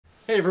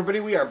Hey everybody,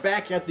 we are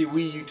back at the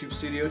WE YouTube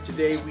studio.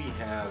 Today we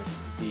have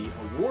the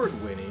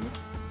award-winning,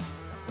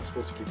 I'm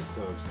supposed to keep it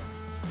closed,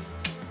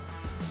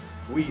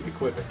 WE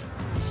Equivik.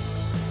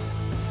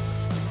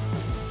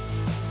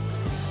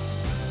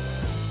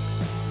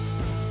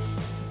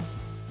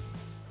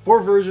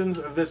 Four versions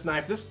of this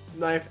knife. This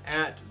knife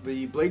at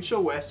the Blade Show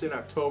West in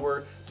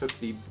October took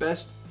the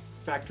Best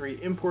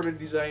Factory Imported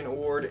Design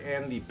Award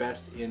and the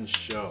Best in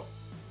Show.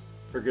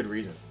 For good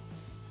reason.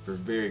 For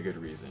very good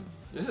reason.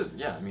 This is,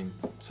 yeah, I mean,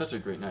 such a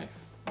great knife.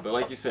 But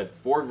like you said,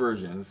 four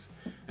versions,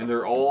 and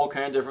they're all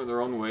kind of different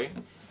their own way.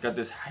 Got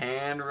this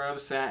hand rub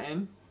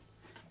satin,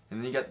 and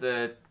then you got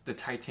the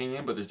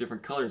titanium, but there's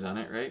different colors on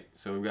it, right?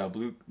 So we've got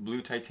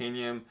blue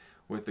titanium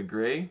with the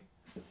gray,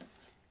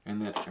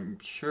 and then I'm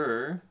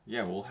sure,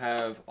 yeah, we'll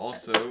have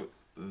also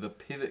the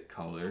pivot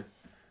color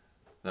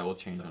that will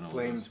change on all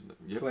flamed, of those.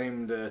 Yep.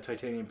 Flamed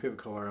titanium pivot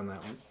color on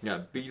that one.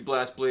 Yeah, bead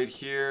blast blade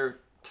here,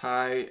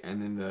 tie, and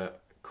then the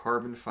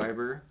carbon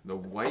fiber, the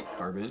white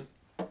carbon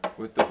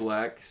with the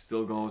black,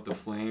 still going with the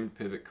flamed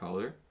pivot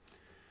color.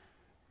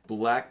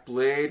 Black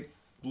blade,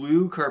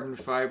 blue carbon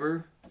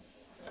fiber.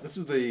 This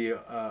is the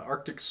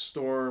Arctic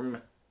Storm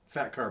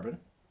fat carbon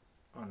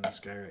on this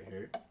guy right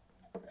here.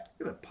 Look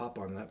at that pop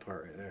on that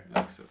part right there.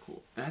 That's so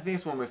cool. And I think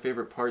it's one of my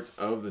favorite parts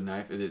of the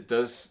knife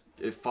is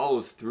it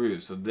follows through.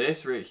 So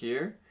this right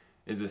here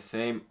is the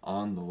same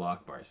on the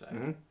lock bar side.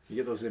 Mm-hmm. You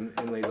get those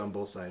inlays on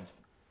both sides.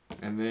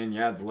 And then,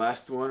 yeah, the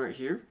last one right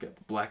here, got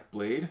the black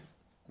blade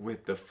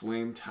with the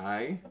flame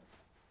tie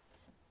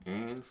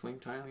and flame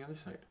tie on the other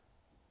side.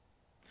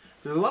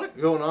 There's a lot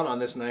going on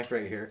this knife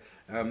right here.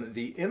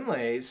 The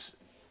inlays,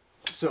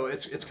 so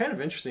it's kind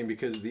of interesting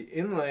because the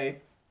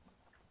inlay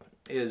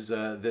is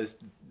this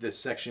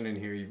section in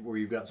here where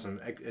you've got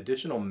some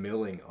additional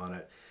milling on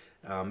it.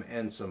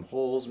 And some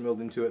holes milled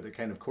into it that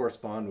kind of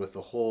correspond with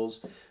the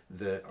holes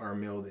that are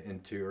milled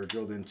into or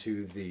drilled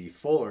into the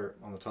fuller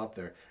on the top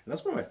there. And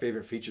that's one of my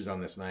favorite features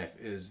on this knife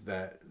is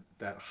that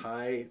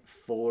high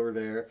fuller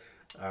there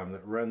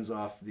that runs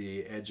off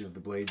the edge of the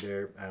blade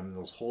there,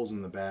 those holes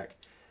in the back.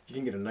 You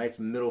can get a nice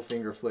middle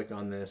finger flick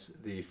on this.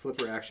 The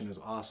flipper action is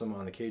awesome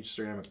on the cage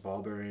ceramic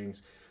ball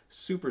bearings.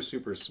 Super,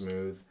 super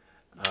smooth.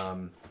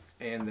 And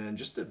then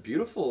just a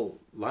beautiful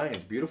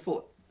lines,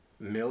 beautiful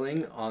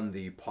milling on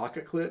the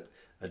pocket clip,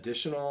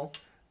 additional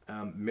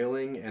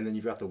milling, and then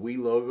you've got the WE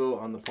logo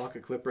on the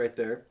pocket clip right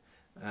there.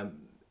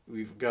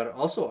 We've got it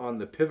also on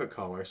the pivot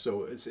collar,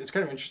 so it's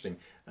kind of interesting.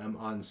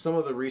 On some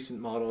of the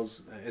recent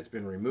models, it's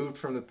been removed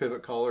from the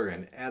pivot collar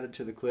and added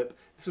to the clip.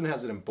 This one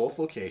has it in both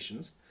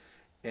locations,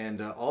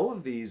 and all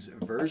of these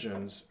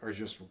versions are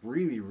just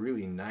really,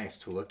 really nice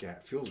to look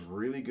at. Feels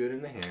really good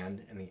in the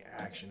hand, and the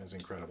action is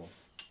incredible.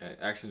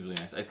 Action is really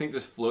nice. I think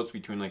this floats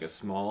between like a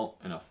small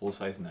and a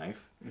full-size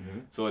knife.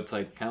 Mm-hmm. So it's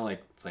like kind of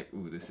like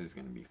ooh, this is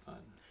gonna be fun.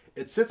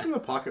 It sits in the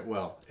pocket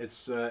well.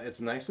 It's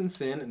nice and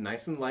thin,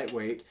 nice and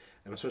lightweight,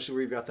 and especially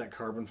where you've got that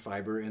carbon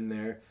fiber in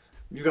there.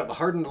 You've got the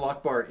hardened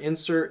lock bar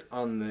insert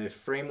on the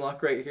frame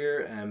lock right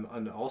here,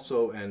 and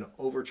also an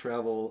over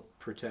travel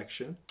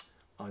protection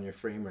on your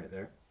frame right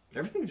there.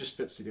 Everything just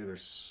fits together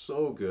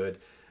so good.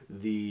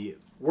 The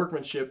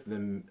workmanship,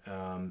 and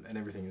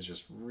everything is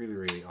just really,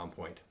 really on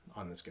point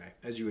on this guy,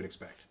 as you would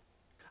expect.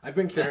 I've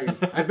been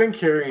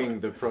carrying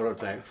the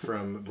prototype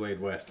from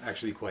Blade West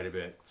actually quite a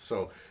bit,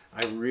 so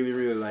I really,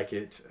 really like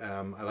it.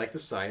 I like the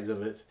size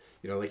of it.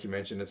 You know, like you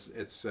mentioned,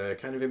 it's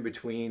kind of in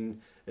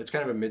between. It's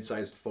kind of a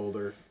mid-sized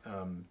folder.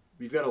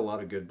 You've got a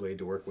lot of good blade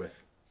to work with.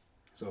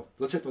 So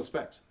let's hit those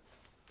specs.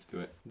 Let's do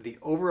it. The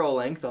overall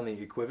length on the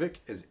Equivik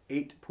is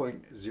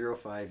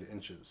 8.05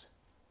 inches.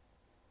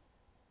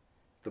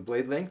 The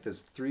blade length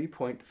is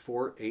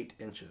 3.48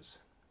 inches.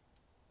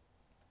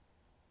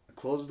 The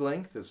closed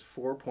length is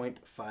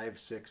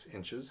 4.56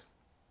 inches.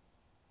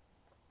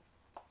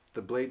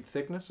 The blade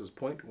thickness is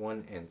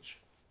 0.1 inch.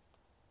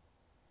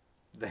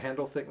 The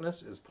handle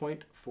thickness is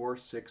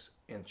 0.46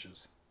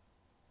 inches.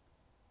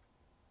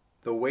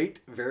 The weight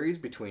varies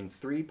between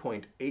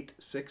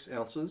 3.86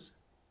 ounces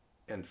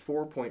and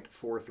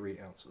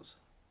 4.43 ounces.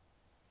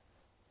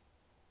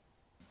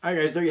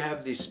 Alright guys, there you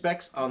have the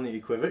specs on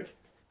the Equivik.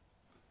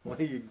 What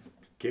are you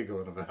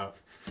giggling about?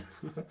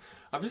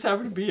 I'm just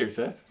happy to be here,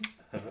 Seth.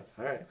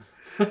 Alright.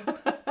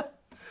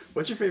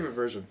 What's your favorite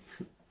version?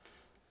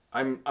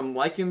 I'm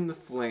liking the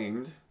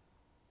flamed,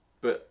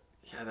 but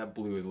yeah, that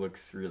blue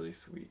looks really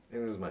sweet. I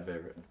think this is my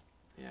favorite.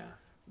 Yeah.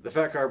 The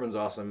fat carbon's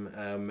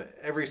awesome.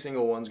 Every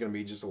single one's going to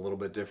be just a little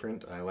bit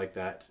different. I like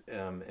that.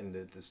 And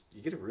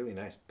you get a really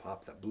nice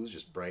pop. That blue's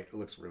just bright. It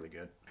looks really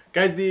good.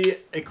 Guys, the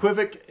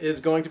Equivik is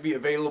going to be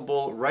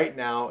available right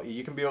now.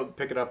 You can be able to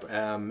pick it up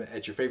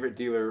at your favorite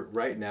dealer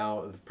right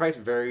now. The price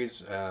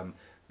varies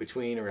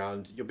between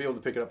around, you'll be able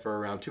to pick it up for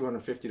around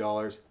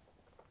 $250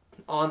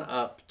 on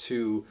up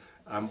to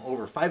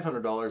over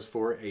 $500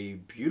 for a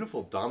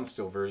beautiful Dom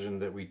steel version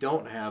that we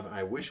don't have.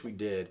 I wish we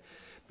did.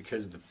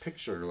 because the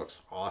picture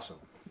looks awesome.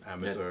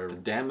 It's the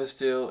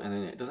Damasteel, and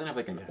then it doesn't have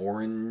like an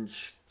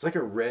orange. It's like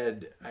a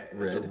red.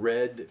 It's a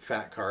red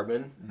fat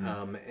carbon,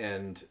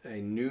 and a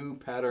new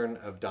pattern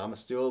of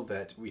Damasteel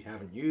that we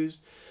haven't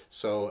used.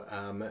 So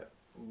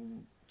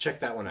check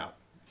that one out.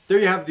 There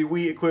you have the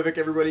WE Equivik,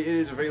 everybody. It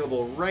is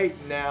available right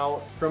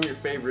now from your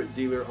favorite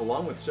dealer,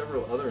 along with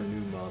several other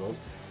new models.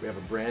 We have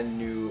a brand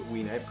new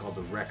WE knife called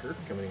the Wrecker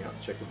coming out.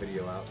 Check the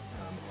video out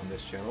on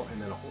this channel,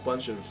 and then a whole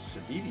bunch of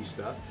Civivi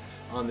stuff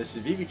on the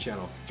Civivi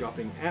channel,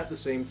 dropping at the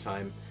same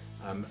time.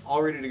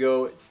 All ready to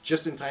go,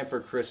 just in time for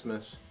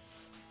Christmas.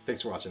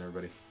 Thanks for watching,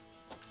 everybody.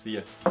 See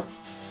ya.